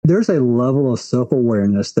there's a level of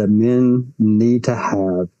self-awareness that men need to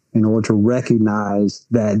have in order to recognize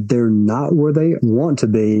that they're not where they want to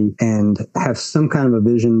be and have some kind of a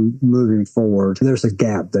vision moving forward. There's a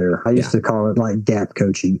gap there. I used to call it like gap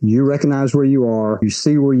coaching. You recognize where you are, you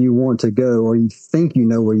see where you want to go, or you think you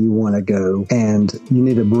know where you want to go, and you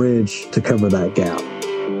need a bridge to cover that gap.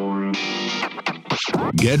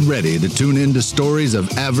 Get ready to tune into stories of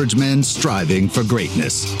average men striving for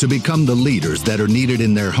greatness, to become the leaders that are needed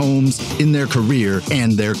in their homes, in their career,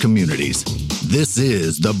 and their communities. This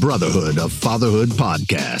is the Brotherhood of Fatherhood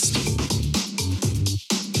podcast.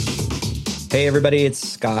 Hey, everybody, it's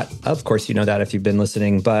Scott. Of course, you know that if you've been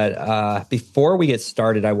listening. But before we get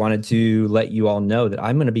started, I wanted to let you all know that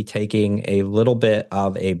I'm going to be taking a little bit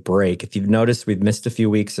of a break. If you've noticed, we've missed a few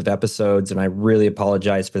weeks of episodes, and I really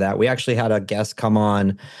apologize for that. We actually had a guest come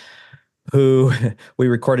on who we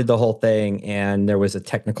recorded the whole thing, and there was a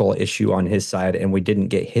technical issue on his side, and we didn't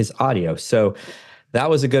get his audio. So that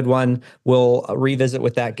was a good one. We'll revisit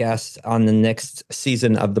with that guest on the next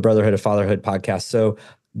season of the Brotherhood of Fatherhood podcast. So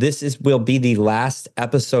this will be the last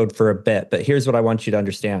episode for a bit, but here's what I want you to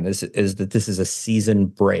understand is that this is a season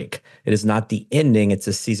break. It is not the ending, it's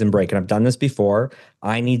a season break. And I've done this before.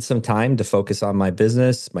 I need some time to focus on my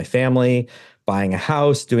business, my family, buying a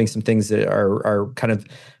house, doing some things that are kind of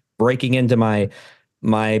breaking into my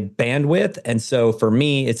bandwidth. And so for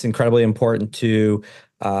me, it's incredibly important to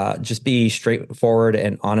just be straightforward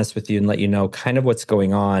and honest with you and let you know kind of what's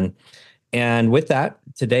going on. And with that,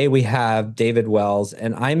 today we have David Wells,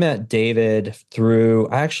 and I met David I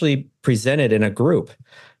actually presented in a group.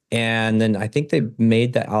 And then I think they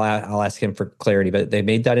made that, I'll ask him for clarity, but they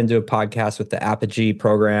made that into a podcast with the Apogee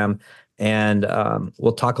program. And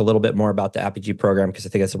we'll talk a little bit more about the Apogee program because I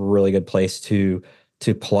think it's a really good place to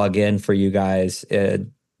plug in for you guys,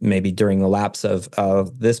 maybe during the lapse of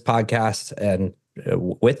this podcast and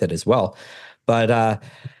with it as well. But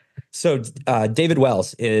So David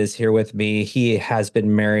Wells is here with me. He has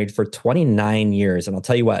been married for 29 years. And I'll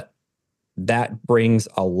tell you what, that brings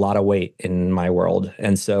a lot of weight in my world.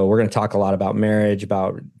 And so we're going to talk a lot about marriage,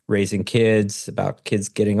 about raising kids, about kids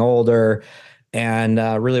getting older, and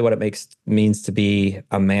really what it means to be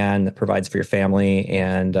a man that provides for your family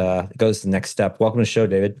and goes to the next step. Welcome to the show,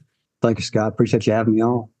 David. Thank you, Scott. Appreciate you having me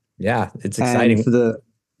on. Yeah, it's exciting. And for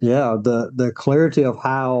the clarity of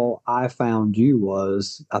how I found you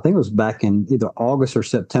was, I think it was back in either August or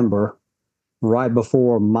September, right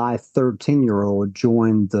before my 13-year-old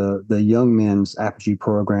joined the Young Men's Apogee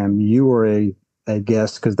program. You were a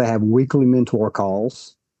guest because they have weekly mentor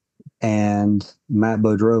calls, and Matt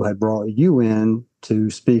Boudreau had brought you in to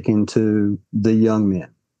speak into the young men.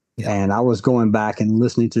 Yeah. And I was going back and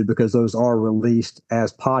listening to, because those are released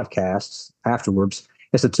as podcasts afterwards.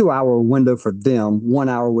 It's a 2-hour window for them, 1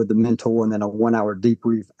 hour with the mentor and then a 1 hour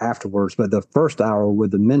debrief afterwards. But the first hour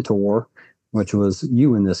with the mentor, which was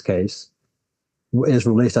you in this case, is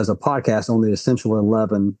released as a podcast on the Essential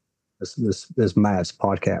 11, this Matt's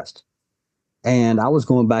podcast. And I was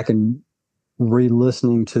going back and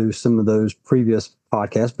re-listening to some of those previous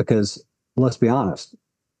podcasts because, let's be honest,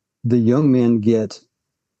 the young men get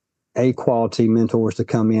A-quality mentors to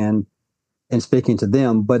come in and speaking to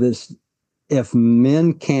them, but if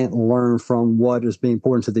men can't learn from what is being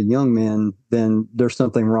poured into the young men, then there's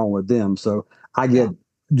something wrong with them. So I get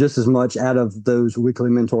just as much out of those weekly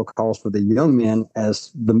mentor calls for the young men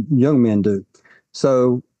as the young men do.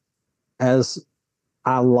 So as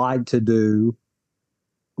I like to do,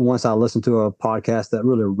 once I listen to a podcast that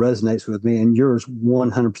really resonates with me, and yours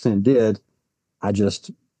 100% did, I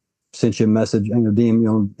just sent you a message and a DM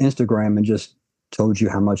on Instagram and just told you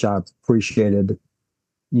how much I appreciated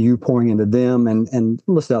you pouring into them and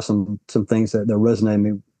listed out some things that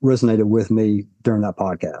resonated with me during that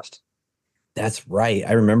podcast. That's right.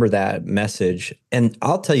 I remember that message. And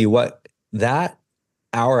I'll tell you what, that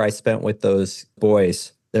hour I spent with those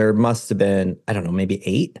boys, there must have been, I don't know, maybe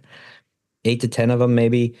 8 to 10 of them,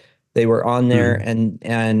 maybe. They were on there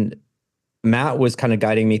and Matt was kind of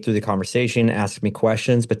guiding me through the conversation, asking me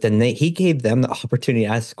questions, but then he gave them the opportunity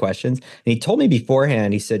to ask questions. And he told me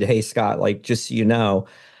beforehand, he said, "Hey, Scott, like, just so you know,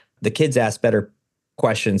 the kids ask better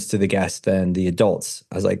questions to the guests than the adults."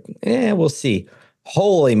 I was like, we'll see.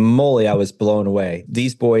 Holy moly, I was blown away.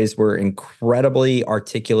 These boys were incredibly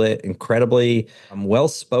articulate, incredibly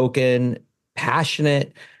well-spoken,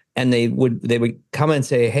 passionate. And they would come and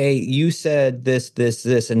say, "Hey, you said this,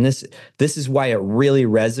 and this is why it really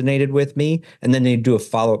resonated with me." And then they'd do a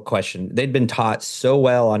follow-up question. They'd been taught so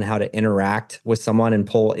well on how to interact with someone and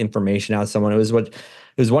pull information out of someone. It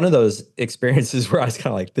was one of those experiences where I was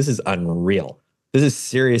kind of like, this is unreal. This is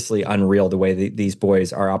seriously unreal the way these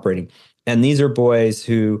boys are operating. And these are boys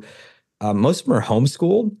who most of them are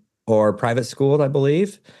homeschooled or private schooled, I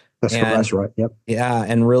believe. That's right. Yep. Yeah,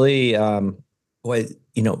 and really, boy,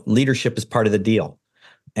 leadership is part of the deal.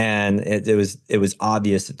 And it was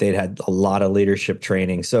obvious that they'd had a lot of leadership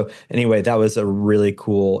training. So anyway, that was a really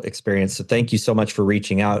cool experience. So thank you so much for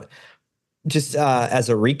reaching out. Just as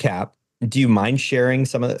a recap, do you mind sharing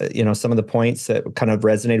some of the points that kind of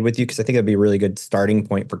resonated with you? Because I think it'd be a really good starting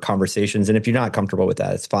point for conversations. And if you're not comfortable with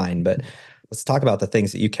that, it's fine. But let's talk about the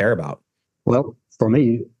things that you care about. Well, for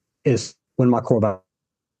me, it's when my core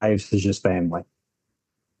values is just family.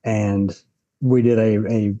 And we did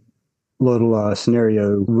a little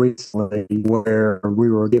scenario recently where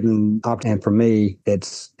we were given, and for me,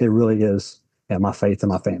 it really is my faith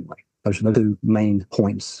and my family. Those are the two main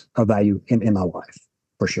points of value in my life,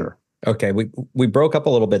 for sure. Okay, we broke up a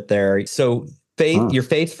little bit there. So your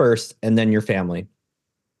faith first, and then your family,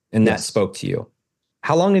 and that spoke to you.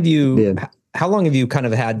 How long have you kind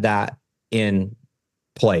of had that in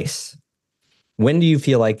place? When do you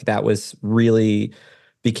feel like that was really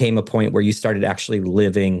became a point where you started actually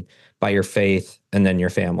living by your faith and then your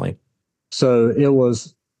family? So it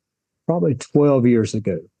was probably 12 years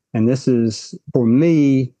ago. And this is, for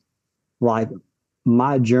me, like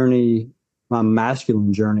my journey, my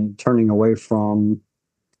masculine journey, turning away from,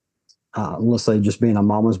 let's say, just being a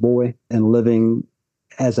mama's boy and living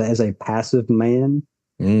as a passive man,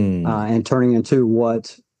 and turning into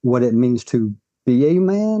what it means to be a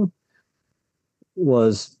man,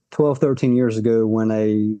 was 12, 13 years ago when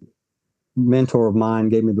a mentor of mine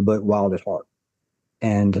gave me the book Wild at Heart.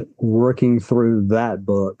 And working through that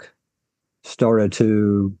book started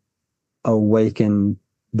to awaken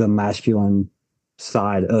the masculine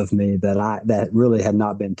side of me that really had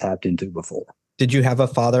not been tapped into before. Did you have a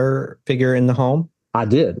father figure in the home? I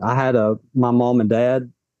did. I had my mom and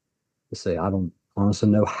dad. Let's see, I don't honestly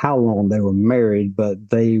know how long they were married, but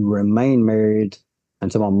they remained married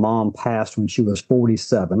until my mom passed when she was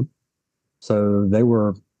 47. So they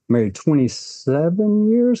were married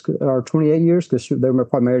 27 years or 28 years, because they were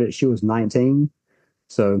probably married at she was 19.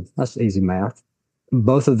 So that's easy math.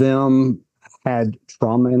 Both of them had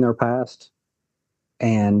trauma in their past,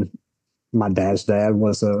 and my dad's dad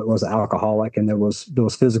was an alcoholic, and there was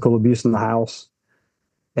physical abuse in the house.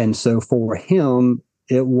 And so for him,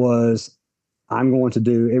 it was, I'm going to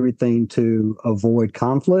do everything to avoid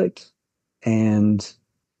conflict and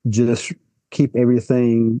just keep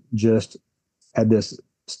everything just at this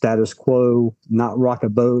status quo, not rock a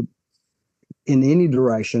boat in any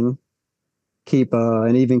direction, keep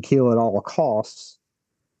an even keel at all costs.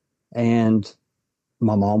 And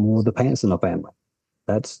my mom wore the pants in the family.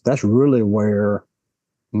 That's really where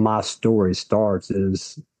my story starts,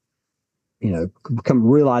 is,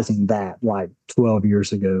 realizing that like 12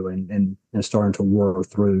 years ago and starting to work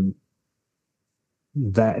through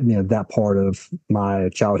that, that part of my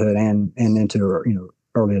childhood and into,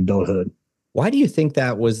 early adulthood. Why do you think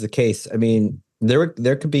that was the case? I mean, there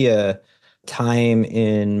could be a time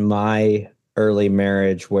in my early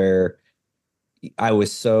marriage where I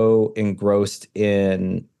was so engrossed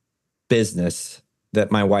in business that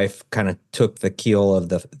my wife kind of took the keel of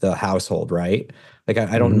the household, right? Like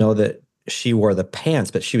I don't know that she wore the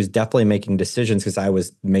pants, but she was definitely making decisions because I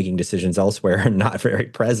was making decisions elsewhere and not very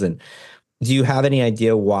present. Do you have any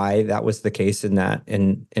idea why that was the case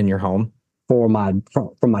in your home? For my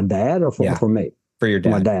dad, or for me? For your dad.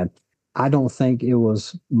 For my dad. I don't think it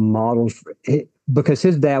was modeled because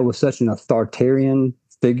his dad was such an authoritarian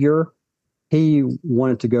figure. He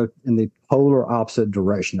wanted to go in the polar opposite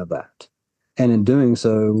direction of that. And in doing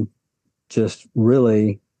so, just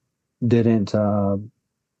really didn't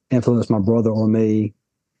influence my brother or me.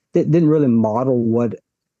 It didn't really model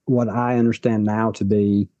what I understand now to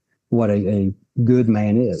be what a good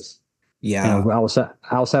man is. Yeah. I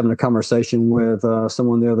was having a conversation with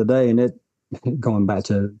someone the other day, and it going back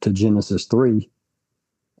to Genesis 3,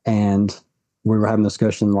 and we were having a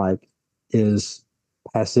discussion like, is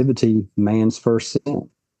passivity man's first sin?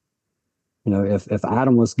 If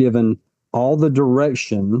Adam was given all the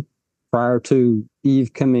direction prior to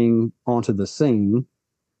Eve coming onto the scene,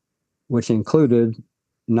 which included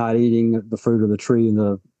not eating the fruit of the tree in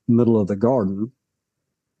the middle of the garden,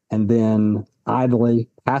 and then idly,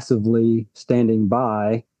 passively standing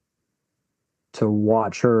by to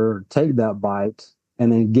watch her take that bite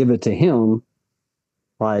and then give it to him,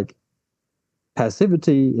 like,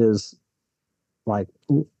 passivity is like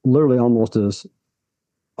literally almost as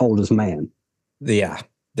old as man. Yeah,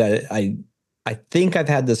 that I think I've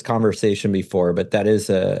had this conversation before, but that is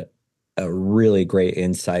a really great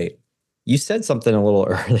insight. You said something a little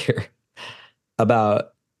earlier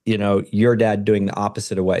about your dad doing the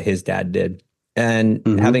opposite of what his dad did. And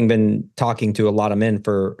Mm-hmm. having been talking to a lot of men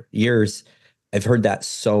for years, I've heard that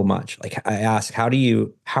so much. Like I ask, how are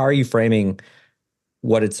you framing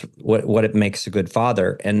what it makes a good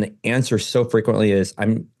father? And the answer so frequently is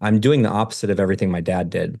I'm doing the opposite of everything my dad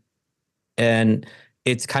did. And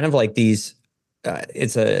it's kind of like these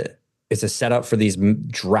it's a setup for these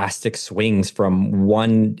drastic swings from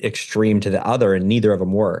one extreme to the other, and neither of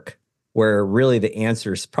them work, where really the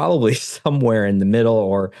answer is probably somewhere in the middle,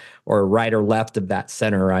 or right or left of that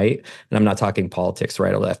center, right? And I'm not talking politics,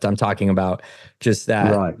 right or left. I'm talking about just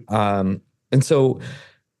that. Right. And so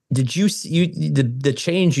did the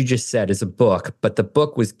change you just said is a book, but the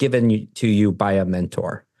book was given to you by a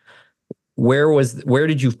mentor. Where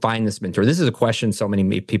did you find this mentor? This is a question so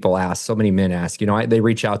many people ask, so many men ask. They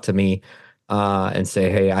reach out to me and say,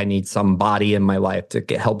 "Hey, I need somebody in my life to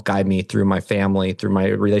help guide me through my family, through my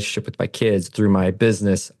relationship with my kids, through my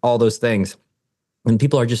business, all those things." And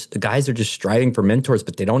guys are just striving for mentors,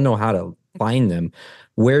 but they don't know how to find them.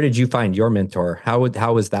 Where did you find your mentor? How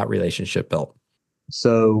was that relationship built?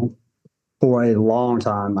 So for a long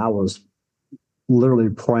time, I was literally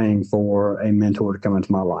praying for a mentor to come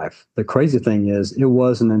into my life. The crazy thing is, it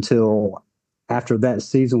wasn't until after that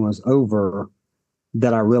season was over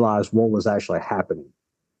that I realized what was actually happening.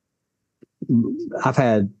 I've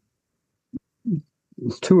had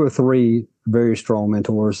two or three very strong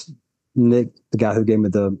mentors. Nick, the guy who gave me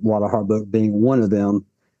the Wild at Heart book, being one of them.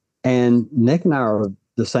 And Nick and I are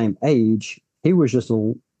the same age. He was just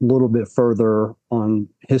a little bit further on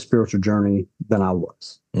his spiritual journey than I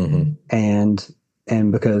was. Mm-hmm.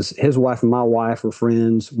 And because his wife and my wife were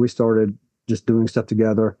friends, we started just doing stuff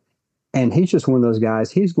together. And he's just one of those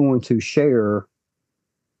guys. He's going to share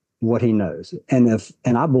what he knows. And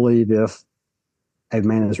I believe if a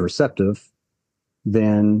man is receptive,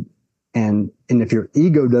 then and if your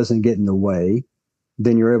ego doesn't get in the way,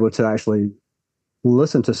 then you're able to actually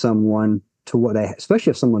listen to someone, to what they,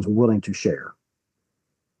 especially if someone's willing to share.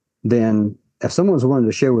 Then if someone's willing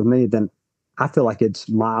to share with me, then I feel like it's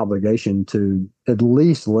my obligation to at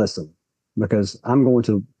least listen, because I'm going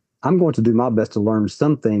to do my best to learn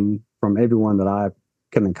something from everyone that I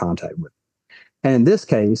come in contact with. And in this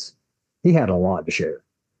case, he had a lot to share.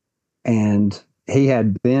 And he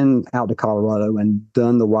had been out to Colorado and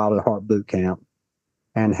done the Wild at Heart boot camp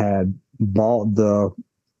and had bought the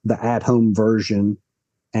at-home version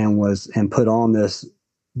and put on this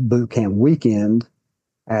boot camp weekend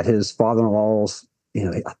at his father-in-law's.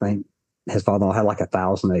 I think his father-in-law had like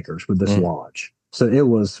 1,000 acres with this lodge. So it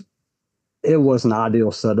was an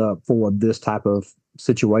ideal setup for this type of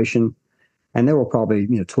situation. And there were probably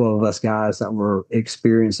 12 of us guys that were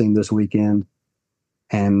experiencing this weekend.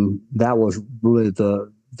 And that was really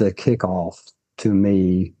the kickoff to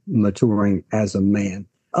me maturing as a man.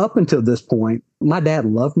 Up until this point, my dad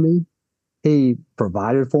loved me. He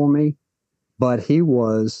provided for me, but he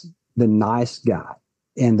was the nice guy.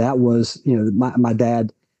 And that was, my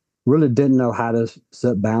dad really didn't know how to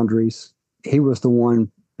set boundaries. He was the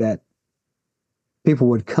one that people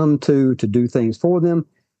would come to do things for them.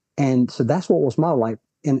 And so that's what was my life.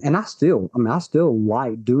 And I still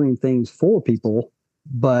like doing things for people,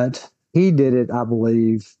 but he did it, I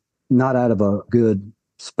believe, not out of a good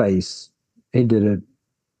space. He did it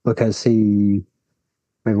because he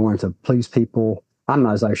maybe wanted to please people. I'm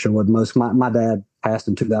not exactly sure what most. My dad passed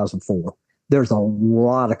in 2004. There's a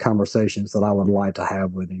lot of conversations that I would like to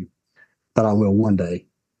have with him that I will one day.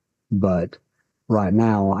 But right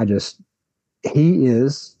now, he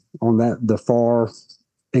is on the far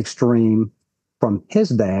extreme from his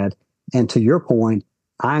dad. And to your point,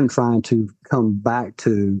 I'm trying to come back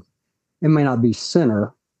to, it may not be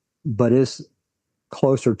center, but it's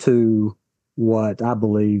closer to what I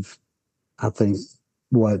think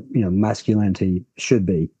what, masculinity should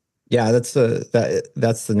be. Yeah, that's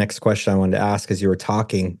the next question I wanted to ask as you were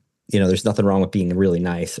talking. There's nothing wrong with being really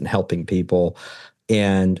nice and helping people,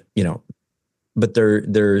 and but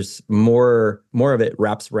there's more of it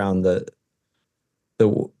wraps around the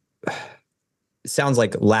sounds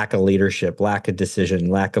like lack of leadership, lack of decision,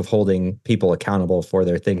 lack of holding people accountable for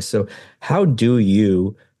their things. So how do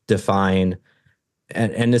you define,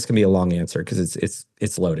 and this can be a long answer because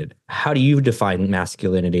it's loaded. How do you define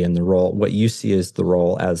masculinity and the role, what you see as the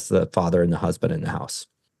role as the father and the husband in the house?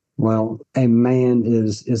 Well, a man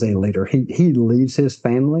is a leader. He leads his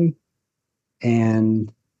family,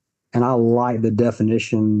 and I like the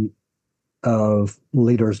definition of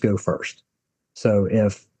leaders go first. So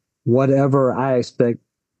if whatever I expect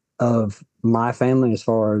of my family as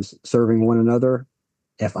far as serving one another,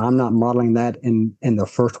 if I'm not modeling that in the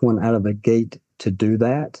first one out of the gate to do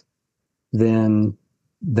that, then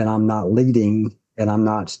then I'm not leading and I'm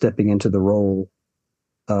not stepping into the role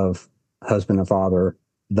of husband and father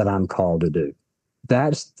that I'm called to do.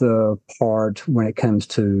 That's the part when it comes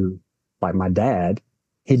to like my dad,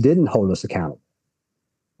 he didn't hold us accountable.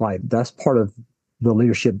 Like that's part of the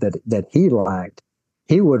leadership that he lacked.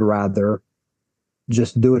 He would rather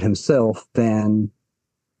just do it himself than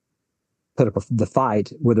put up the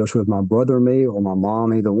fight, whether it's with my brother or me or my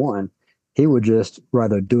mom, either one. He would just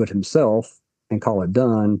rather do it himself and call it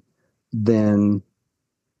done than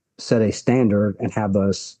set a standard and have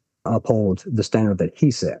us uphold the standard that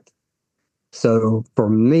he set. So for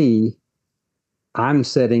me, I'm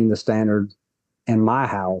setting the standard in my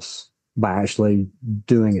house by actually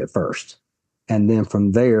doing it first. And then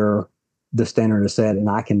from there, the standard is set, and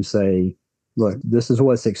I can say, look, this is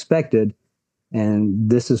what's expected, and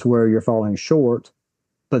this is where you're falling short.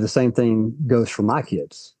 But the same thing goes for my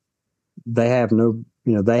kids. They have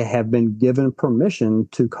they have been given permission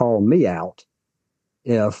to call me out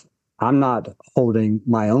if I'm not holding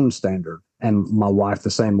my own standard, and my wife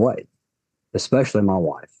the same way, especially my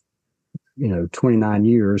wife. 29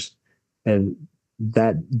 years, and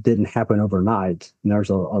that didn't happen overnight. And there's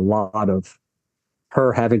a lot of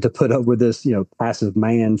her having to put up with this, passive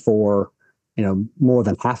man for, more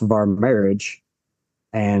than half of our marriage,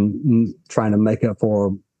 and trying to make up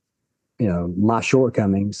for, my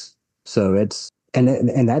shortcomings. So and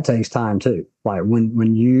that takes time too. Like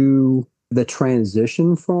when the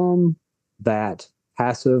transition from that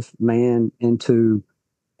passive man into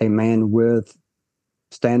a man with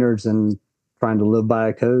standards and trying to live by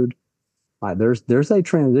a code, like there's a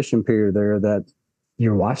transition period there that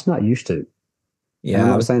your wife's not used to. Yeah, and I'm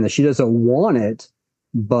not saying that she doesn't want it,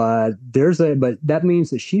 but that means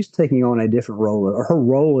that she's taking on a different role, or her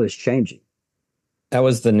role is changing. That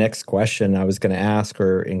was the next question I was going to ask,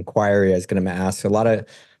 or inquiry I was going to ask. A lot of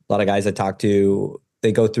guys I talk to,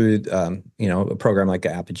 they go through a program like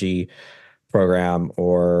an Apogee program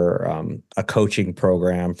or a coaching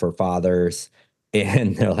program for fathers,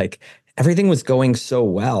 and they're like, everything was going so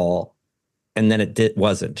well, and then it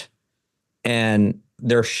wasn't, and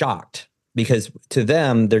they're shocked because to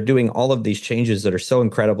them they're doing all of these changes that are so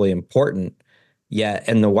incredibly important. Yeah,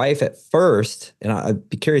 and the wife at first, and I'd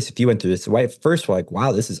be curious if you went through this, the wife at first was like,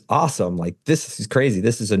 wow, this is awesome. Like, this is crazy.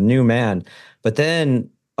 This is a new man. But then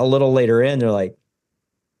a little later in, they're like,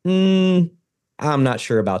 I'm not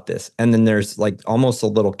sure about this. And then there's like almost a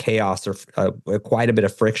little chaos or quite a bit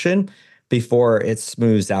of friction before it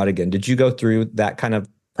smooths out again. Did you go through that kind of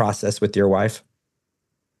process with your wife?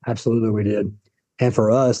 Absolutely, we did. And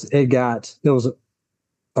for us, it was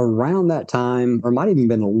around that time, or might even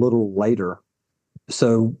been a little later.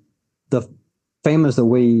 So the families that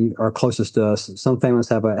we are closest to us, some families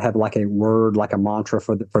have like a word, like a mantra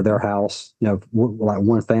for their house. Like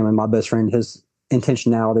one family, my best friend, his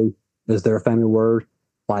intentionality is their family word.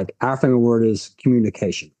 Like our family word is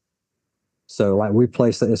communication. So like we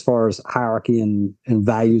place it as far as hierarchy and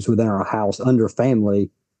values within our house under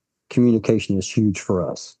family, communication is huge for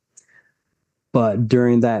us. But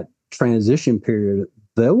during that transition period,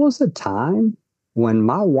 there was a time when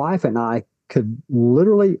my wife and I could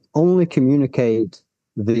literally only communicate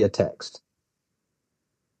via text.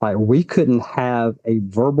 Like we couldn't have a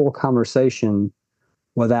verbal conversation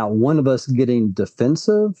without one of us getting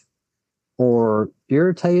defensive or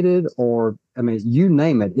irritated, or, you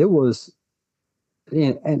name it. It was,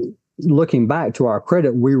 and looking back to our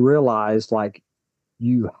credit, we realized like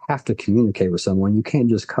you have to communicate with someone. You can't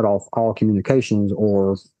just cut off all communications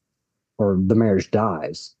or the marriage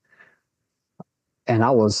dies. And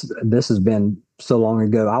this has been so long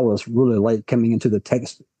ago, I was really late coming into the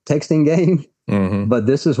texting game. Mm-hmm. But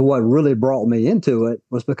this is what really brought me into it,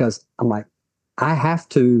 was because I'm like, I have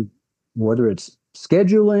to, whether it's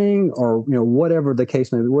scheduling or, whatever the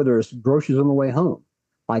case may be, whether it's groceries on the way home,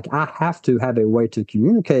 like I have to have a way to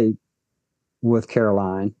communicate with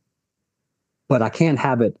Caroline, but I can't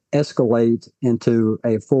have it escalate into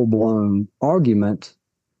a full-blown argument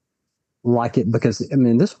like it, because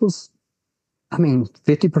this was,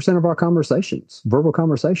 50% of our conversations, verbal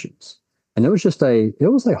conversations. And it was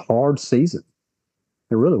a hard season.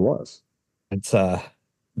 It really was. It's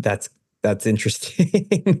that's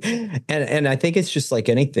interesting. and I think it's just like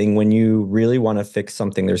anything, when you really want to fix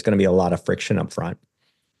something, there's going to be a lot of friction up front.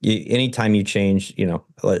 Anytime you change,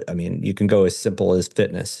 you can go as simple as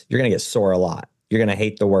fitness. You're going to get sore a lot. You're going to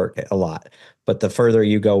hate the work a lot. But the further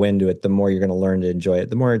you go into it, the more you're going to learn to enjoy it,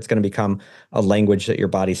 the more it's going to become a language that your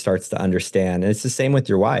body starts to understand. And it's the same with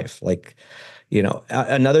your wife. Like,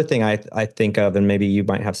 another thing I think of, and maybe you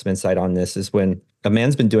might have some insight on this, is when a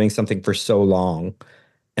man's been doing something for so long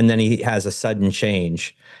and then he has a sudden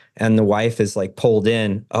change. and the wife is like pulled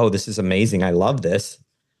in, oh, this is amazing, I love this,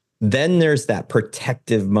 then there's that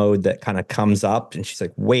protective mode that kind of comes up, and she's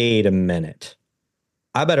like, wait a minute,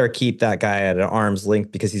 I better keep that guy at an arm's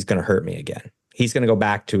length because he's going to hurt me again. He's going to go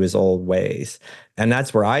back to his old ways. And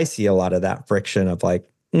that's where I see a lot of that friction of like,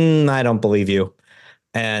 I don't believe you.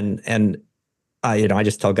 And I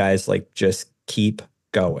just tell guys, like, just keep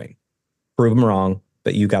going, prove them wrong,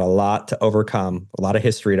 but you got a lot to overcome, a lot of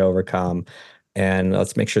history to overcome. And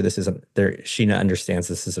let's make sure this isn't there. Sheena understands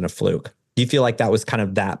this isn't a fluke. Do you feel like that was kind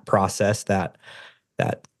of that process, that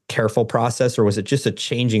careful process, or was it just a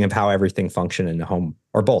changing of how everything functioned in the home,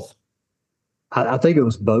 or both? I think it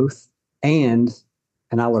was both. And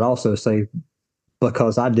I would also say,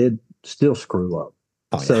 because I did still screw up.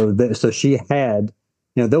 Oh, yeah. So she had,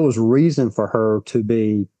 there was reason for her to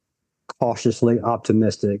be cautiously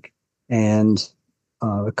optimistic and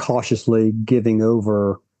cautiously giving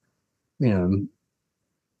over, the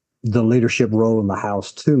leadership role in the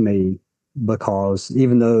house to me, because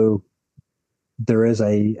even though there is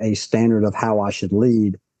a standard of how I should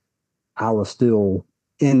lead, I was still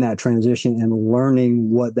in that transition and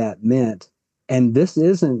learning what that meant. And this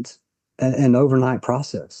isn't an overnight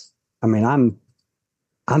process. I mean,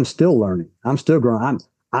 I'm still learning. I'm still growing.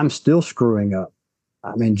 I'm still screwing up.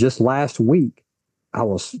 I mean, just last week, I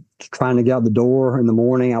was trying to get out the door in the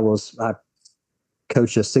morning. I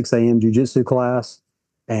coached a 6 a.m. jiu-jitsu class,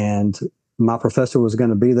 and my professor was going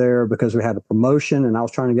to be there because we had a promotion, and I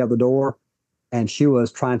was trying to get out the door, and she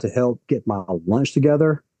was trying to help get my lunch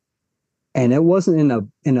together. And it wasn't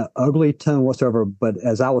in an ugly tone whatsoever, but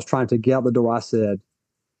as I was trying to get out the door, I said,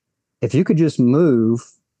 if you could just move,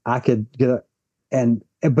 I could get it.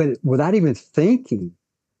 But without even thinking.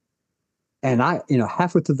 And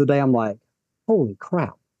halfway through the day, I'm like, holy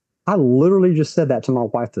crap. I literally just said that to my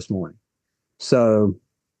wife this morning. So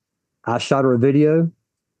I shot her a video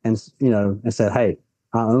and said, hey,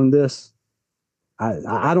 I own this.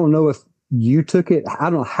 I don't know if you took it. I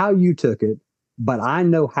don't know how you took it, but I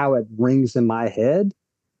know how it rings in my head,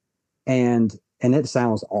 and it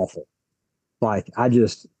sounds awful. Like,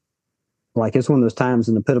 it's one of those times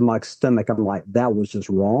in the pit of my stomach, I'm like, that was just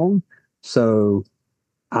wrong. So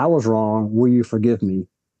I was wrong. Will you forgive me?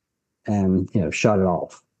 And, shut it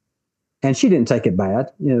off. And she didn't take it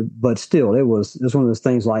bad, but still, it was one of those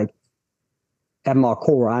things, like, at my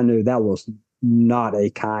core, I knew that was not a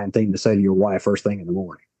kind thing to say to your wife first thing in the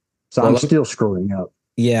morning. So I'm still screwing up.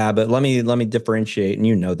 Yeah, but let me differentiate,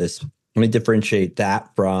 and this. Let me differentiate that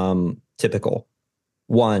from typical.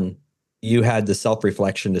 One, you had the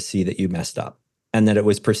self-reflection to see that you messed up and that it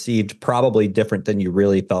was perceived probably different than you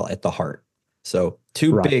really felt at the heart. So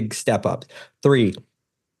two big step ups. 3,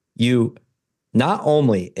 you not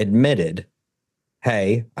only admitted,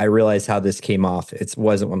 hey, I realize how this came off. It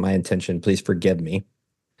wasn't what my intention. Please forgive me.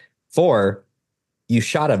 4, you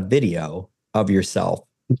shot a video of yourself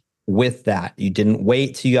with that. You didn't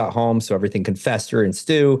wait till you got home so everything could fester and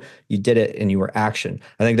stew. You did it and you were action.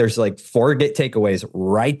 I think there's like 4 takeaways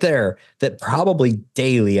right there that probably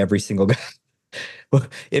daily every single guy.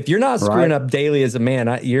 If you're not screwing up daily as a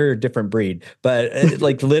man, you're a different breed. But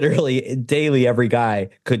like literally daily, every guy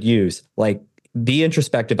could use, like, be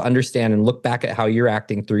introspective, understand, and look back at how you're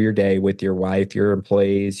acting through your day with your wife, your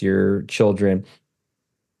employees, your children.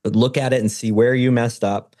 Look at it and see where you messed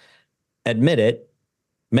up. Admit it.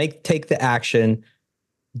 Take the action.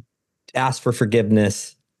 Ask for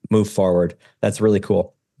forgiveness. Move forward. That's really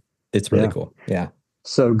cool. It's really cool. Yeah.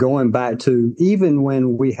 So going back to even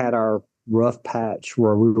when we had our rough patch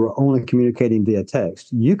where we were only communicating via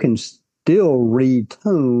text, you can still read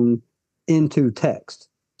tone into text.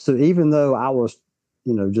 So even though I was,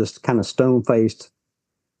 just kind of stone-faced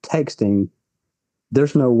texting,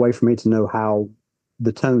 there's no way for me to know how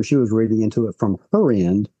the tone she was reading into it from her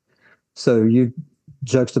end. So you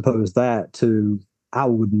juxtapose that to, I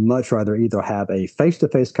would much rather either have a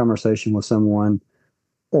face-to-face conversation with someone,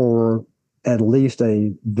 or at least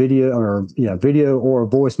a video or a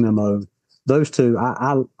voice memo. Those two,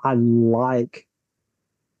 I like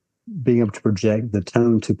being able to project the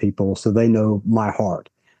tone to people so they know my heart.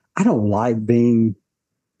 I don't like being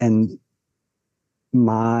and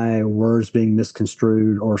my words being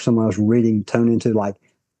misconstrued or someone else reading tone into, like,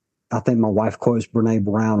 I think my wife quotes Brene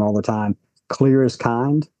Brown all the time, clear is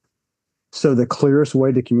kind. So the clearest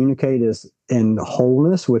way to communicate is in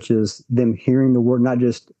wholeness, which is them hearing the word, not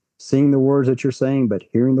just seeing the words that you're saying, but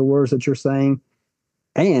hearing the words that you're saying.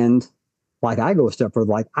 And like, I go a step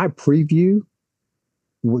further, like, I preview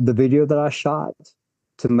the video that I shot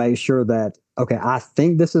to make sure that, okay, I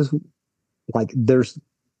think this is, like,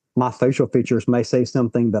 my facial features may say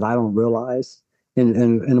something that I don't realize.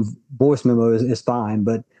 and a voice memo is fine,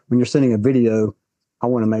 but when you're sending a video, I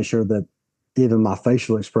want to make sure that even my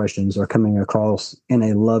facial expressions are coming across in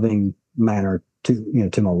a loving manner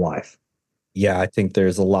to my wife. Yeah, I think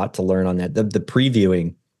there's a lot to learn on that. The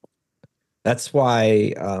previewing. That's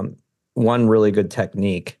why one really good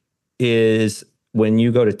technique is when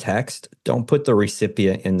you go to text, don't put the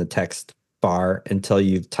recipient in the text bar until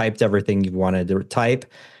you've typed everything you wanted to type.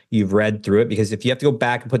 You've read through it, because if you have to go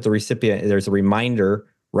back and put the recipient, there's a reminder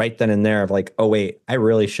right then and there of like, oh wait, I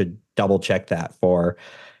really should double check that for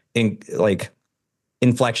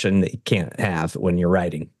inflection that you can't have when you're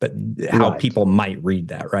writing, but how people might read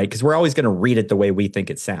that, right? Because we're always going to read it the way we think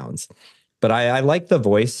it sounds. But I like the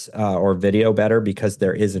voice or video better because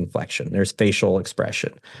there is inflection, there's facial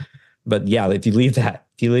expression. But yeah, if you leave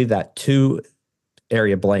that two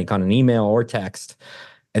area blank on an email or text,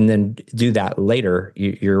 and then do that later,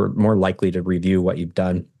 you're more likely to review what you've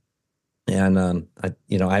done. And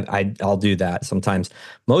I'll do that sometimes.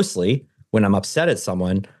 Mostly when I'm upset at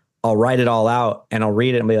someone, I'll write it all out and I'll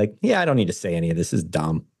read it and be like, yeah, I don't need to say any of this is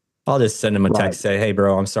dumb. I'll just send them a text, say, hey,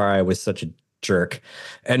 bro, I'm sorry I was such a jerk,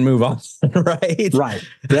 and move on. Right.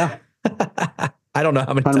 Yeah. I don't know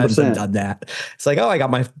how many 100%. times I've done that. It's like, oh, I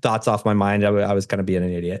got my thoughts off my mind. I was kind of being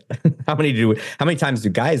an idiot. How many times do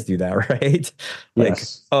guys do that? Right. Like,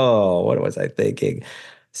 yes. Oh, what was I thinking?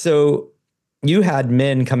 So you had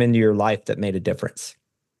men come into your life that made a difference.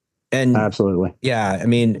 And absolutely. Yeah. I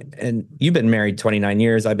mean, and you've been married 29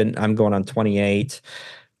 years. I'm going on 28.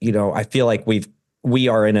 I feel like we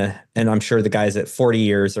are and I'm sure the guys at 40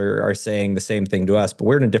 years are saying the same thing to us, but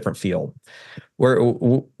we're in a different field.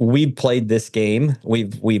 We've played this game.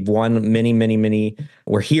 We've won many.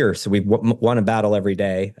 We're here. So we've won a battle every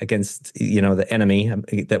day against, the enemy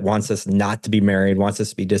that wants us not to be married, wants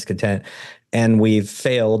us to be discontent. And we've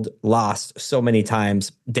failed, lost so many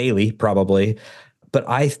times daily, probably. But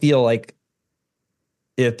I feel like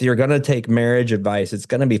if you're going to take marriage advice, it's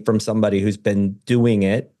going to be from somebody who's been doing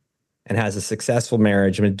it and has a successful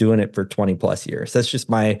marriage and been doing it for 20 plus years. That's just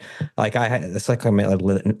it's like my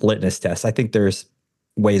litmus test. I think there's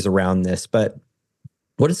ways around this, but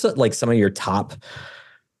what is some of your top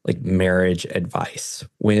marriage advice?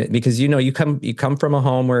 Because you come from a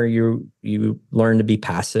home where you learn to be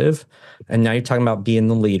passive, and now you're talking about being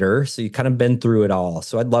the leader. So you kind of been through it all.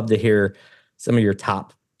 So I'd love to hear some of your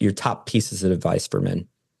top pieces of advice for men.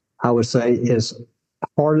 I would say, as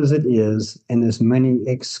hard as it is, and as many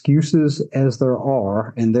excuses as there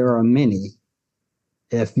are, and there are many,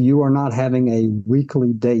 if you are not having a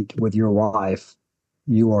weekly date with your wife,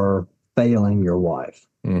 you are failing your wife.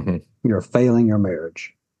 Mm-hmm. You're failing your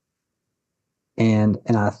marriage. And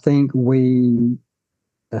I think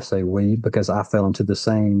I say we because I fell into the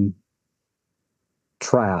same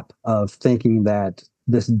trap of thinking that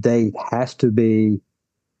this date has to be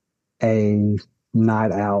a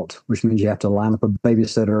night out, which means you have to line up a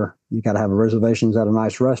babysitter. You got to have reservations at a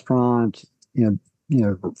nice restaurant,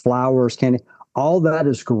 flowers, candy. All that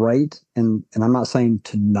is great. And I'm not saying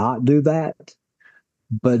to not do that,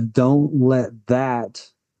 but don't let that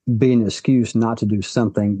be an excuse not to do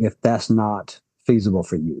something if that's not feasible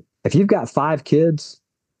for you. If you've got 5 kids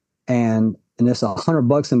and it's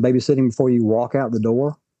 $100 in babysitting before you walk out the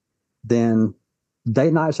door, then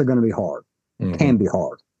date nights are going to be hard, can be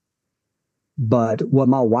hard. But what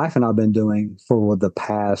my wife and I have been doing for the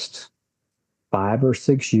past 5 or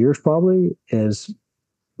 6 years probably is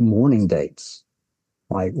morning dates.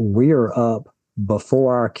 Like, we are up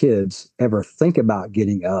before our kids ever think about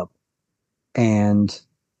getting up. And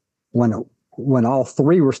when all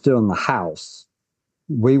 3 were still in the house,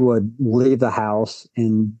 we would leave the house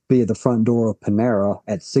and be at the front door of Panera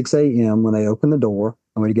at 6 a.m. when they opened the door,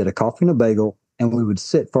 and we'd get a coffee and a bagel, and we would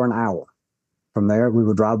sit for an hour. From there, we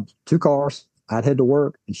would drive 2 cars. I'd head to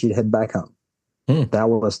work and she'd head back home. That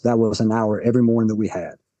was an hour every morning that we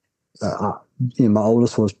had. My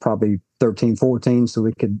oldest was probably 13, 14, so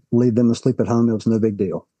we could leave them to sleep at home. It was no big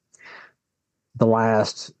deal. The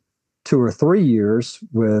last 2 or 3 years,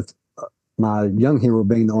 with my young hero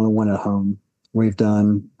being the only one at home, we've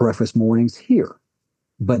done breakfast mornings here.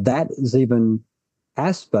 But that is even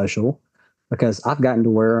as special because I've gotten to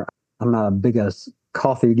where I'm not a big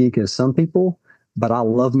coffee geek as some people, but I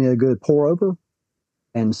love me a good pour over.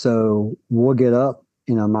 And so we'll get up,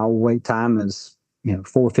 my wait time is,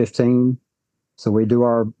 4:15. So we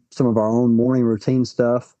do some of our own morning routine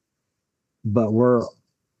stuff, but we're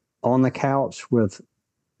on the couch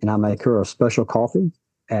and I make her a special coffee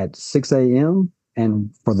at 6 a.m.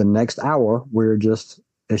 And for the next hour,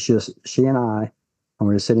 it's just she and I, and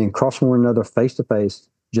we're just sitting across from one another face to face,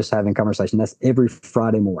 just having conversation. That's every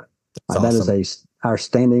Friday morning. Awesome. That is our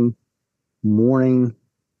standing morning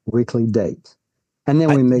weekly date. And then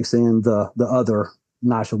we mix in the other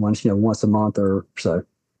nicer ones, once a month or so.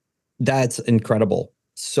 That's incredible.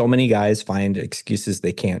 So many guys find excuses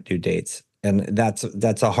they can't do dates. And that's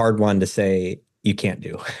a hard one to say you can't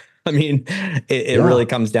do. I mean, it really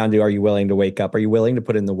comes down to, are you willing to wake up? Are you willing to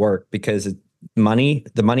put in the work? Because the money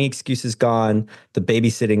excuse is gone. The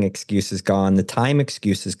babysitting excuse is gone. The time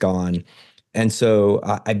excuse is gone. And so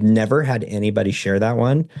I've never had anybody share that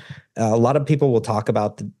one. A lot of people will talk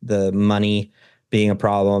about the money being a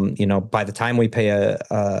problem. By the time we pay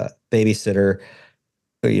a babysitter,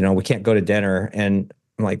 we can't go to dinner. And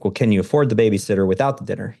I'm like, well, can you afford the babysitter without the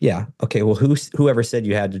dinner? Yeah. Okay. Well, whoever said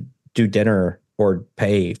you had to do dinner or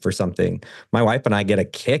pay for something? My wife and I get a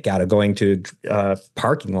kick out of going to a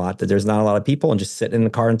parking lot that there's not a lot of people and just sitting in the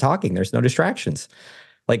car and talking. There's no distractions.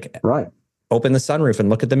 Like, right. Open the sunroof and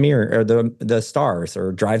look at the mirror or the stars,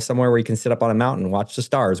 or drive somewhere where you can sit up on a mountain and watch the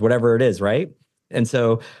stars, whatever it is. Right. And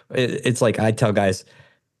so it's like, I tell guys,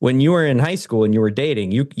 when you were in high school and you were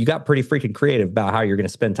dating, you got pretty freaking creative about how you're going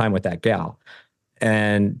to spend time with that gal.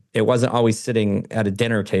 And it wasn't always sitting at a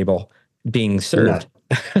dinner table being served.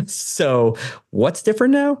 No. So what's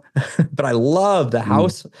different now? But I love the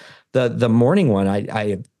house, the morning one.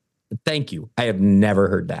 I thank you. I have never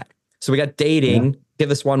heard that. So we got dating. Yeah.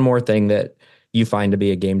 Give us one more thing that you find to be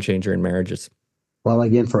a game changer in marriages. Well,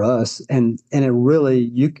 again, for us, and it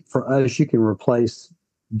really, for us, you can replace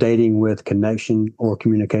dating with connection or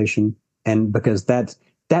communication. And because that's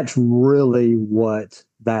really what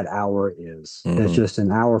that hour is. Mm-hmm. It's just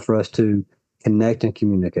an hour for us to connect and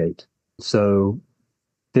communicate. So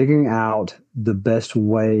figuring out the best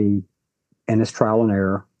way, and it's trial and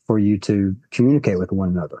error, for you to communicate with one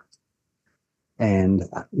another. And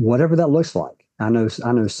whatever that looks like. I know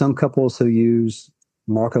some couples who use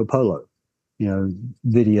Marco Polo,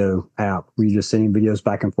 video app where you're just sending videos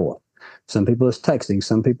back and forth. Some people it's texting.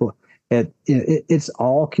 Some people it's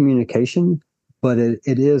all communication, but it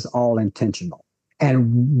is all intentional.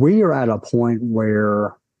 And we are at a point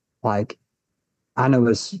where, like, I know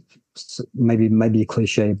it's maybe a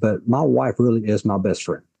cliche, but my wife really is my best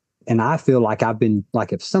friend. And I feel like I've been,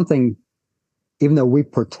 like, if something, even though we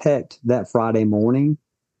protect that Friday morning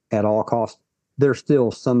at all costs, there's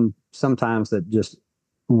still sometimes that just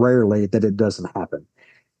rarely that it doesn't happen.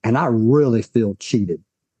 And I really feel cheated.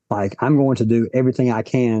 Like, I'm going to do everything I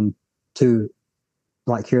can to,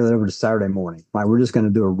 like, carry that over to Saturday morning. Like, we're just going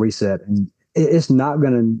to do a reset, and it's not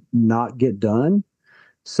going to not get done.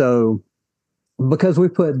 So because we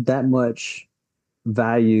put that much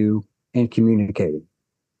value in communicating,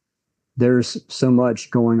 there's so much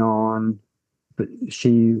going on. But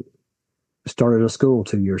she started a school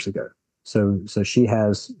 2 years ago. So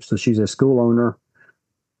she's a school owner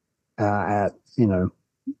at,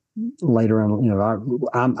 later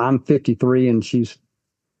on, I'm 53 and she's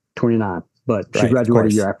 29, but she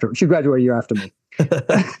graduated a year after. She graduated a year after me.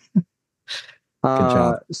 Good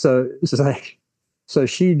job. So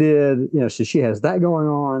she did, so she has that going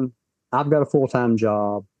on. I've got a full-time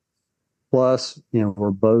job. Plus,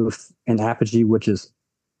 we're both in Apogee, which is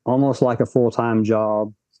almost like a full-time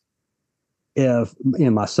job. If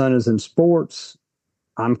my son is in sports,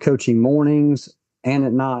 I'm coaching mornings and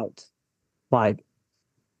at night. Like,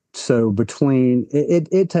 so between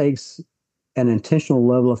it takes an intentional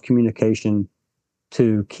level of communication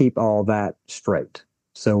to keep all that straight.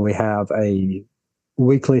 So we have a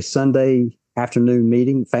weekly Sunday afternoon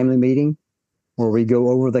meeting, family meeting, where we go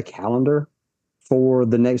over the calendar for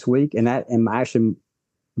the next week. And actually,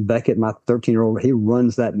 Beckett, my 13-year-old, he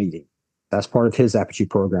runs that meeting. That's part of his Apogee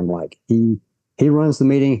program. Like, he runs the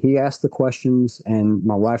meeting, he asks the questions, and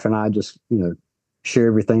my wife and I just, share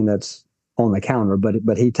everything that's on the calendar,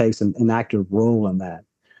 but he takes an active role in that.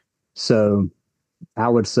 So I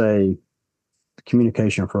would say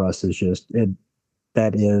communication for us is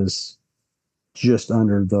that is just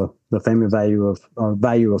under the family value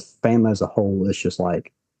of family as a whole. It's just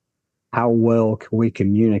like, how well can we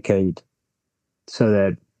communicate so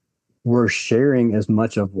that we're sharing as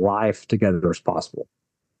much of life together as possible.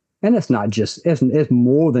 And it's not just, it's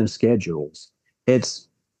more than schedules. It's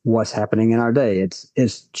what's happening in our day.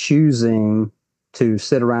 It's choosing to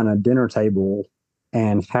sit around a dinner table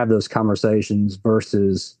and have those conversations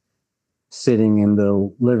versus sitting in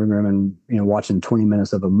the living room and watching 20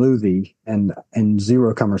 minutes of a movie and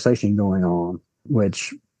zero conversation going on,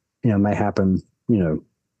 which may happen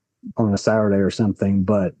on a Saturday or something,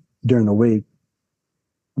 but during the week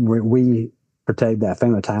we protect that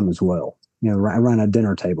family time as well, around a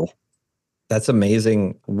dinner table. That's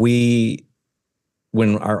amazing.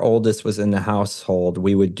 When our oldest was in the household,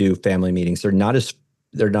 we would do family meetings. They're not as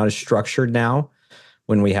structured now.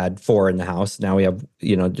 when we had 4 in the house. Now we have,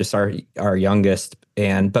 just our youngest.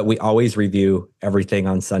 But we always review everything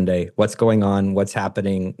on Sunday. What's going on? What's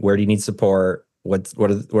happening? Where do you need support? What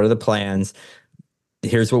are the plans?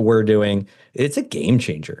 Here's what we're doing. It's a game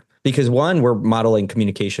changer because one, we're modeling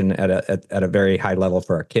communication at a very high level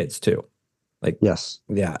for our kids too. Like, yes.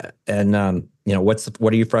 Yeah. And,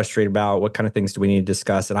 what are you frustrated about? What kind of things do we need to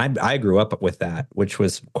discuss? And I grew up with that, which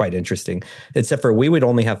was quite interesting, except for we would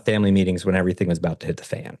only have family meetings when everything was about to hit the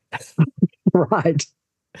fan. Right.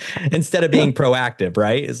 Instead of being proactive,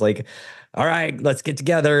 right? It's like, all right, let's get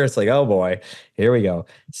together. It's like, oh boy, here we go.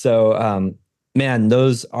 So, man,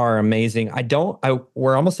 those are amazing.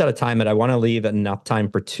 We're almost out of time, but I want to leave enough time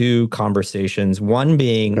for 2 conversations. One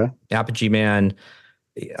being Apogee Man.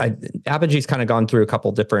 Apogee's kind of gone through a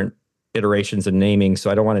couple different iterations of naming,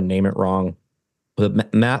 so I don't want to name it wrong.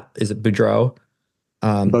 But Matt, is it Boudreaux?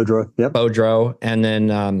 Boudreaux, yep. Boudreaux. And then,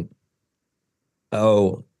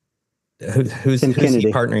 who's he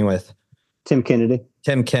partnering with? Tim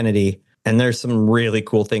Kennedy. And there's some really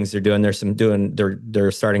cool things they're doing.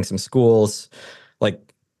 They're starting some schools.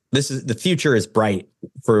 Like, the future is bright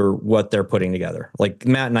for what they're putting together. Like,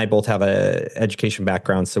 Matt and I both have a education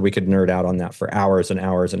background, so we could nerd out on that for hours and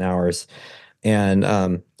hours and hours.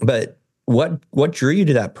 And, but what drew you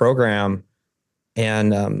to that program?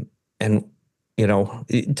 And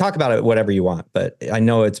talk about it, whatever you want, but I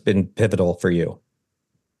know it's been pivotal for you.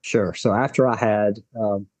 Sure. So after I had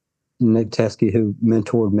Nick Teskey, who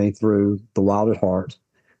mentored me through the Wild at Heart,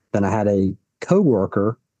 then I had a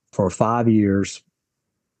coworker for 5 years,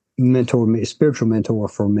 mentored me, a spiritual mentor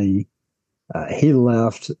for me. He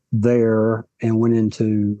left there and went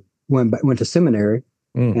to seminary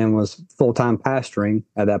and was full-time pastoring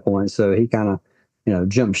at that point. So he kind of,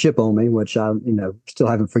 jumped ship on me, which I, still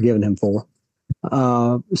haven't forgiven him for.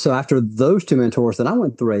 So after those 2 mentors, then I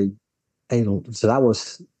went through so that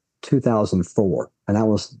was 2004, and that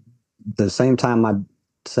was the same time the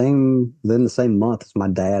same month as my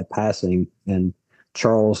dad passing, and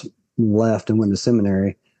Charles left and went to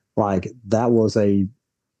seminary. Like, that was a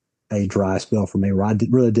dry spell for me where I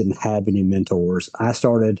really didn't have any mentors. I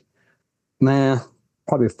started,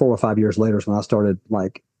 probably 4 or 5 years later is when I started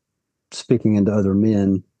like speaking into other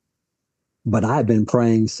men, but I had been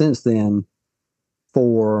praying since then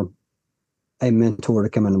for a mentor to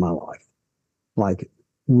come into my life. Like,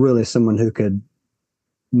 really someone who could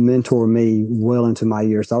mentor me well into my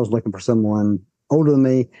years. I was looking for someone older than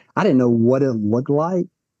me. I didn't know what it looked like.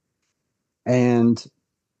 And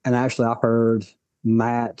actually I heard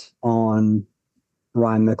Matt on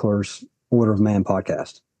Ryan Mickler's Order of Man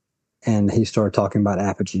podcast, and he started talking about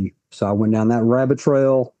Apogee. So I went down that rabbit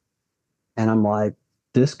trail, and I'm like,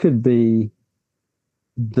 this could be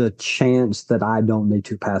the chance that I don't need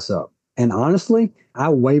to pass up. And honestly, I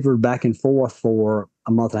wavered back and forth for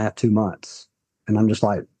a month and a half, 2 months. And I'm just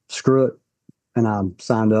like, screw it. And I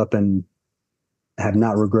signed up and have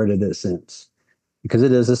not regretted it since. Because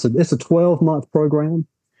it's a 12-month program.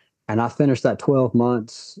 And I finished that 12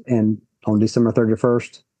 months on December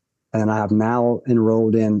 31st. And I have now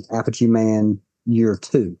enrolled in Apogee Man year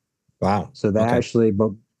 2. Wow. So they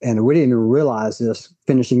and we didn't even realize this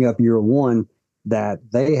finishing up year 1, that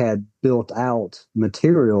they had built out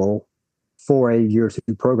material for a year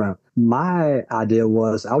 2 program. My idea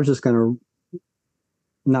was I was just going to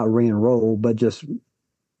not re-enroll, but just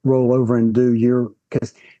roll over and do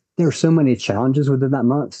because there are so many challenges within that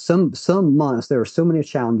month. Some months there are so many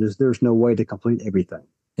challenges, there's no way to complete everything.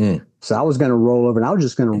 So I was going to roll over and I was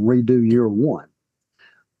just going to redo year 1.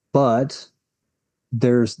 But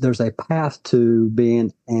there's a path to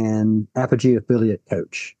being an Apogee affiliate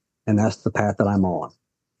coach. And that's the path that I'm on,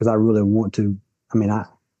 because I really want to.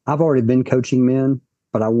 I've already been coaching men,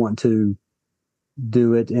 but I want to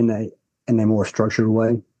do it in a more structured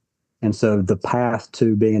way. And so the path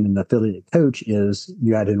to being an affiliate coach is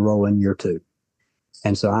you had to enroll in year 2.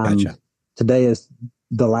 And so today is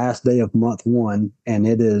the last day of month 1, and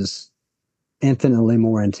it is infinitely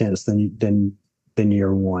more intense than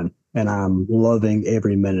year 1. And I'm loving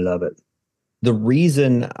every minute of it. The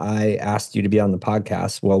reason I asked you to be on the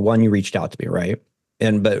podcast, well, one, you reached out to me, right?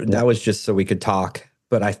 But that was just so we could talk.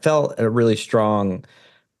 But I felt a really strong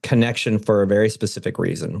connection for a very specific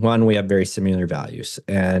reason. One, we have very similar values,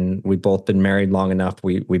 and we've both been married long enough.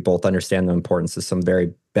 We both understand the importance of some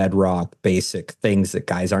very bedrock, basic things that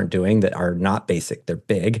guys aren't doing that are not basic, they're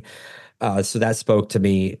big. So that spoke to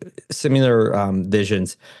me. Similar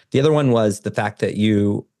visions. The other one was the fact that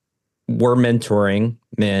you were mentoring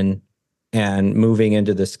men and moving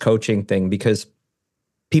into this coaching thing, because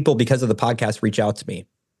people, because of the podcast, reach out to me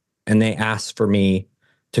and they ask for me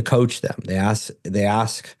to coach them. They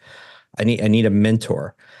ask I need a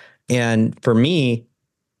mentor. And for me,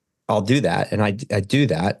 I'll do that. And I do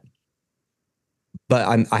that, but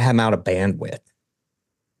I'm out of bandwidth.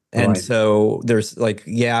 And so there's like,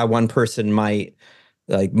 yeah, one person might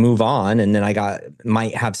like move on, and then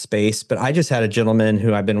might have space. But I just had a gentleman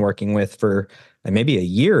who I've been working with for maybe a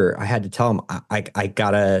year. I had to tell him I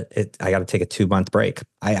gotta take a 2-month break.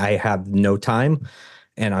 I have no time,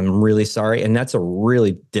 and I'm really sorry. And that's a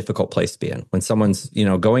really difficult place to be in when someone's,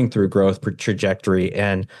 going through growth trajectory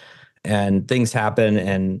and things happen,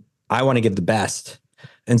 and I want to give the best.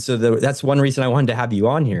 And so that's one reason I wanted to have you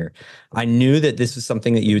on here. I knew that this was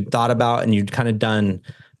something that you'd thought about and you'd kind of done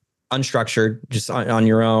unstructured, just on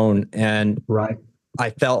your own. And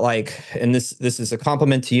I felt like, and this is a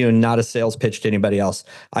compliment to you and not a sales pitch to anybody else.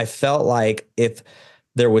 I felt like if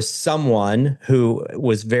there was someone who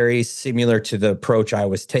was very similar to the approach I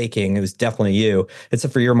was taking, it was definitely you.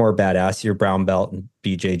 Except for you're more badass. You're brown belt and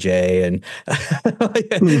BJJ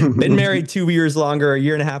and been married 2 years longer, a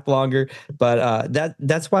year and a half longer. But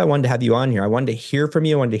that's why I wanted to have you on here. I wanted to hear from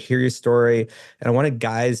you. I wanted to hear your story. And I wanted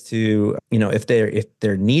guys to, if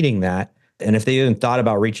they're needing that, and if they even thought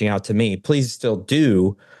about reaching out to me, please still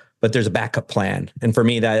do. But there's a backup plan. And for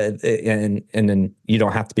me, that, and then you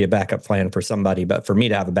don't have to be a backup plan for somebody, but for me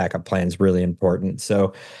to have a backup plan is really important.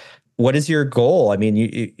 So what is your goal? I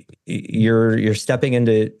mean, you're stepping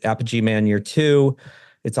into Apogee Man year 2.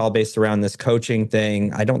 It's all based around this coaching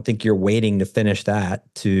thing. I don't think you're waiting to finish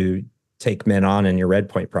that to take men on in your Red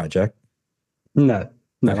Point project. No,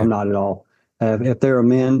 okay. I'm not at all. If there are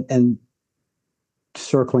men, and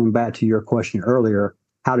circling back to your question earlier,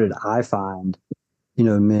 how did I find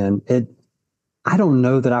men? I don't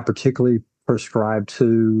know that I particularly prescribe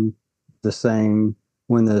to the saying,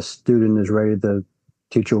 when the student is ready, the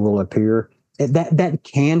teacher will appear. That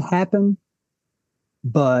can happen,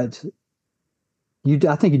 but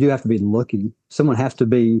I think you do have to be looking. Someone has to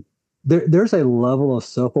be there. There's a level of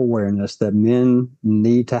self-awareness that men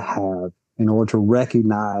need to have in order to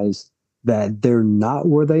recognize that they're not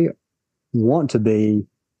where they want to be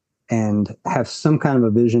and have some kind of a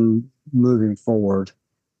vision moving forward.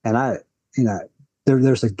 And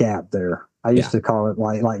there's a gap there. I used to call it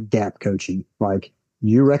like gap coaching. Like,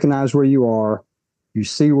 you recognize where you are, you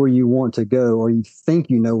see where you want to go, or you think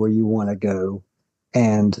you know where you want to go,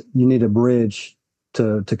 and you need a bridge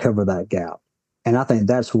to cover that gap. And I think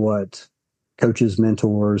that's what coaches,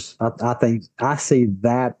 mentors, I think I see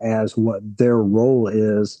that as what their role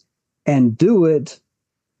is, and do it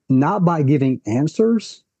not by giving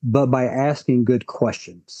answers, but by asking good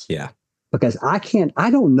questions. Yeah. Because I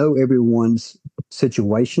don't know everyone's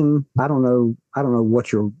situation. I don't know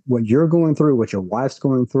what you're going through, what your wife's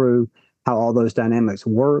going through, how all those dynamics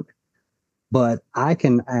work. But I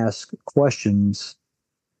can ask questions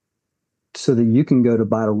so that you can go to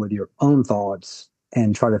battle with your own thoughts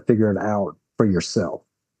and try to figure it out for yourself.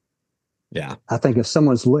 Yeah. I think if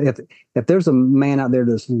there's a man out there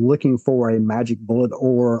that's looking for a magic bullet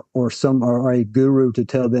or a guru to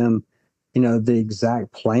tell them, the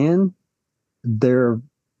exact plan, they're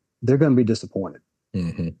going to be disappointed.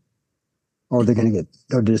 Mm-hmm. Or they're going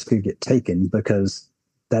to get taken, because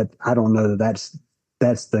I don't know that's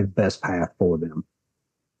the best path for them.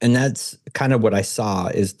 And that's kind of what I saw,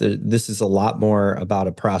 is this is a lot more about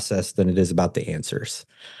a process than it is about the answers.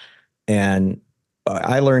 And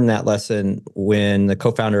I learned that lesson when the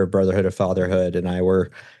co-founder of Brotherhood of Fatherhood and I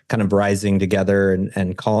were kind of rising together and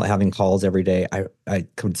having calls every day. I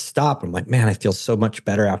could stop. I'm like, man, I feel so much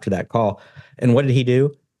better after that call. And what did he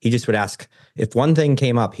do? He just would ask, if one thing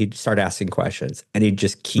came up, he'd start asking questions, and he'd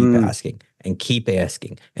just keep asking and keep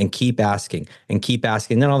asking and keep asking and keep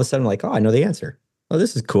asking. And then all of a sudden, I'm like, oh, I know the answer. Oh,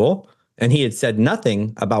 this is cool. And he had said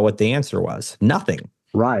nothing about what the answer was. Nothing.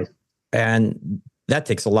 Right. And that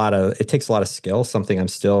takes a lot of skill, something I'm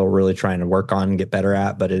still really trying to work on and get better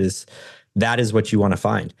at, but that is what you want to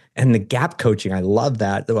find. And the gap coaching, I love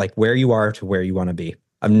that. They're like, where you are to where you want to be.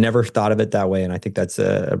 I've never thought of it that way. And I think that's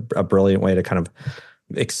a brilliant way to kind of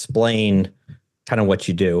explain kind of what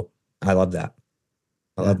you do. I love that.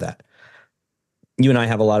 I love that. You and I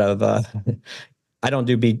have a lot of, I don't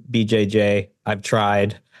do BJJ. I've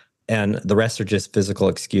tried, and the rest are just physical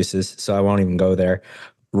excuses. So I won't even go there.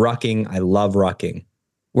 Rucking. I love rucking.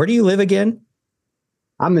 Where do you live again?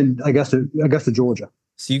 I'm in Augusta, Georgia.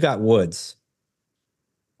 So you got woods.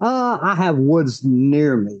 I have woods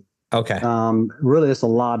near me. Okay. Really, it's a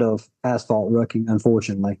lot of asphalt rucking,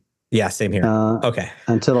 unfortunately. Yeah, same here. Okay.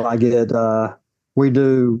 Until I get, my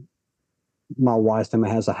wife's family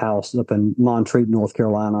has a house up in Montreat, North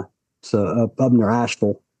Carolina. So up near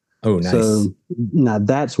Asheville. Oh, nice. So now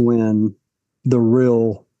that's when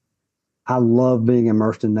I love being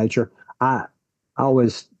immersed in nature. I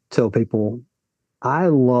always tell people I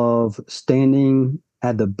love standing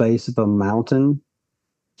at the base of a mountain,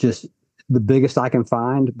 just the biggest I can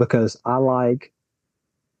find, because I like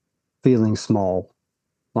feeling small.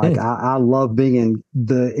 Like Hmm. I love being in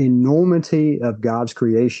the enormity of God's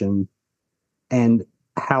creation and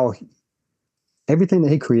how everything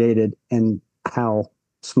that He created and how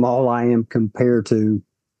small I am compared to,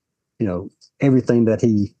 you know, everything that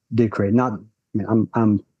He did create. Not, I mean,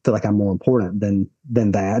 I'm feel like I'm more important than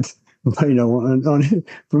that, but, you know,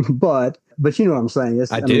 but you know what I'm saying.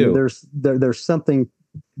 It's, I I mean, do. there's something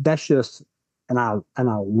that's just, and I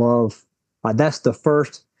love, like, that's the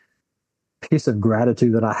first piece of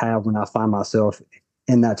gratitude that I have when I find myself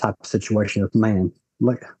in that type of situation of, man,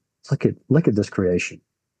 look at this creation.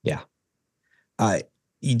 Yeah. I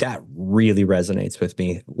that really resonates with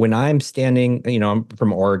me. When I'm standing, I'm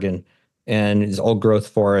from Oregon and it's old growth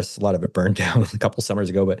forest, a lot of it burned down a couple summers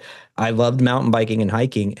ago, but I loved mountain biking and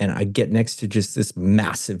hiking, and I get next to just this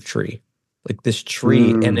massive tree. Like this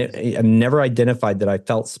tree, and Mm, I've never identified that I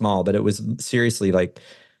felt small, but it was seriously like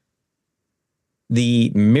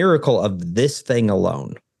the miracle of this thing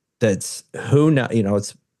alone. That's who know,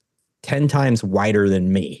 it's 10 times wider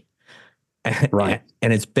than me. right.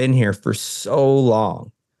 And it's been here for so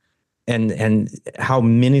long, and how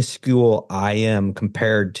minuscule I am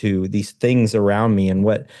compared to these things around me, and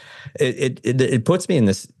what it puts me in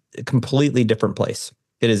this completely different place.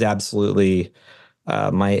 It is absolutely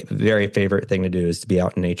my very favorite thing to do is to be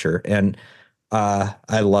out in nature, and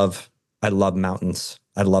I love mountains.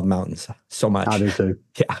 I love mountains so I much. do too.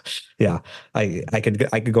 Yeah, yeah. I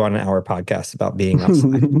could go on an hour podcast about being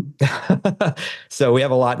outside. So we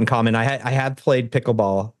have a lot in common. I have played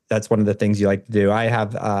pickleball. That's one of the things you like to do. I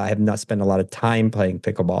have not spent a lot of time playing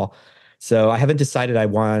pickleball. So I haven't decided I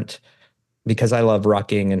want, because I love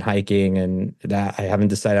rucking and hiking and that, I haven't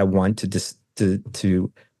decided I want to just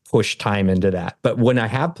to push time into that. But when I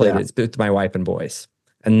have played Yeah. it, it's with my wife and boys,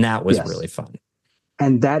 and that was Yes. really fun.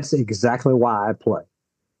 And that's exactly why I play.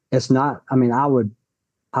 It's not, I mean,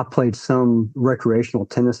 I played some recreational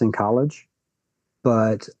tennis in college,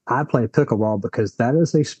 but I play pickleball because that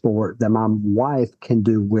is a sport that my wife can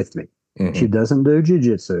do with me. She Hmm. doesn't do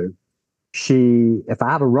jujitsu. If I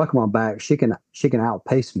have a ruck on my back, she can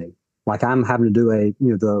outpace me. Like I'm having to do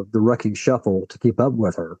the rucking shuffle to keep up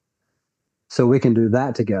with her. So we can do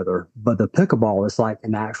that together. But the pickleball is like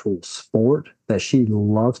an actual sport that she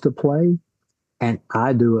loves to play, and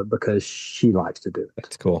I do it because she likes to do it.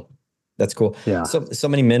 That's cool. That's cool. Yeah. So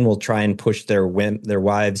many men will try and push their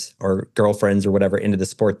wives or girlfriends or whatever into the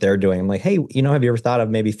sport they're doing. I'm like, hey, have you ever thought of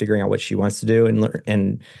maybe figuring out what she wants to do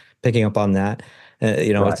and picking up on that? Right.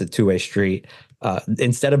 It's a two-way street.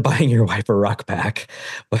 Instead of buying your wife a ruck pack,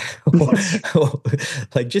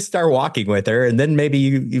 like just start walking with her, and then maybe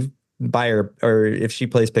you buy her, or if she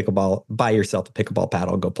plays pickleball, buy yourself a pickleball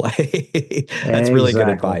paddle, go play. That's really good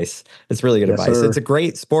Exactly. advice. It's really good Yes, advice. It's sir. a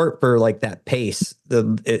great sport for like that pace.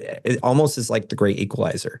 It almost is like the great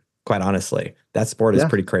equalizer, quite honestly. That sport is Yeah.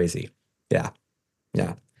 pretty crazy. Yeah.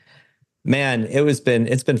 Yeah. Man, it's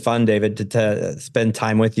been fun, David, to spend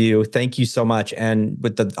time with you. Thank you so much. And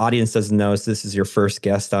what the audience doesn't know is this is your first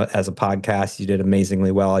guest as a podcast. You did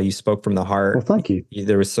amazingly well. You spoke from the Well, heart. thank you.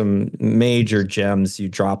 There was some major gems you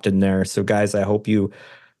dropped in there. So, guys, I hope you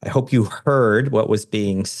heard what was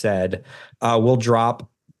being said. We'll drop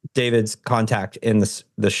David's contact in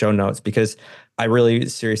the show notes, because I really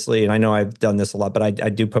seriously, and I know I've done this a lot, but I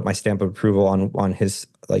do put my stamp of approval on his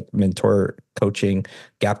like mentor coaching,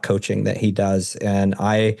 gap coaching that he does. And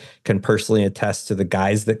I can personally attest to the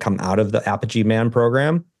guys that come out of the Apogee Man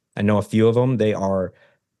program. I know a few of them. They are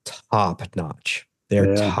top notch.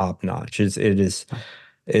 They're Yeah. top notch. It's an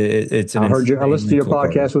I listened to insanely your cool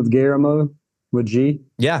program. podcast with Guillermo, with G.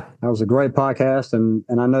 Yeah. That was a great podcast. And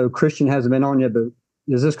I know Christian hasn't been on yet, but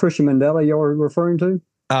is this Christian Mandela you're referring to?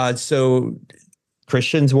 So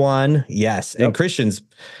Christian's one. Yes. And Yep. Christian's,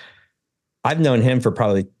 I've known him for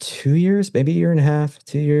probably 2 years, maybe a year and a half,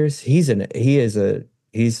 2 years. He's into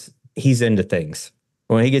things.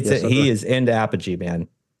 When he gets Yes, it, he sir. is into Apogee, man.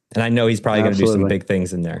 And I know he's probably going to do some Absolutely. big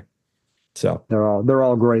things in there. So They're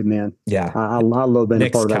all great men. yeah, I love being a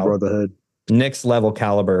part of that brotherhood. next level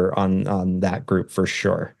caliber on that group for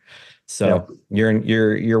sure. So Yep.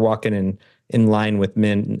 you're walking in line with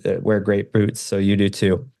men that wear great boots. So you do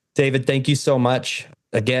too. David, thank you so much.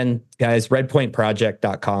 Again, guys,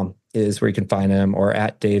 redpointproject.com is where you can find him, or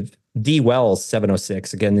at Dave D Wells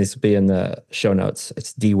 706. Again, this will be in the show notes.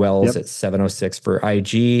 It's D Wells Yep. at 706 for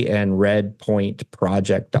IG, and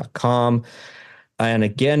redpointproject.com. And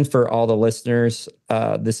again, for all the listeners,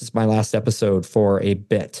 this is my last episode for a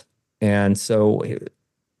bit. And so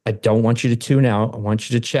I don't want you to tune out. I want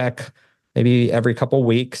you to check maybe every couple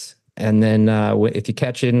weeks. And then if you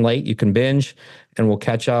catch in late, you can binge and we'll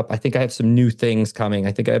catch up. I think I have some new things coming.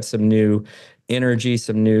 I think I have some new energy,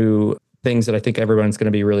 some new things that I think everyone's going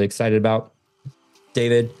to be really excited about.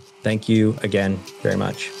 David, thank you again very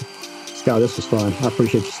much. Scott, this was fun. I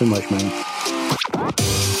appreciate you so much, man.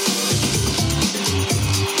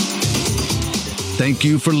 Thank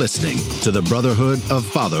you for listening to the Brotherhood of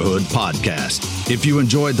Fatherhood podcast. If you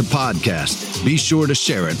enjoyed the podcast, be sure to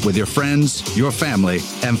share it with your friends, your family,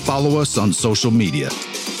 and follow us on social media.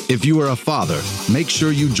 If you are a father, make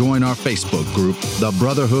sure you join our Facebook group, The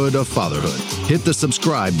Brotherhood of Fatherhood. Hit the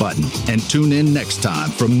subscribe button and tune in next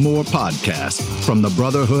time for more podcasts from the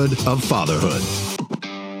Brotherhood of Fatherhood.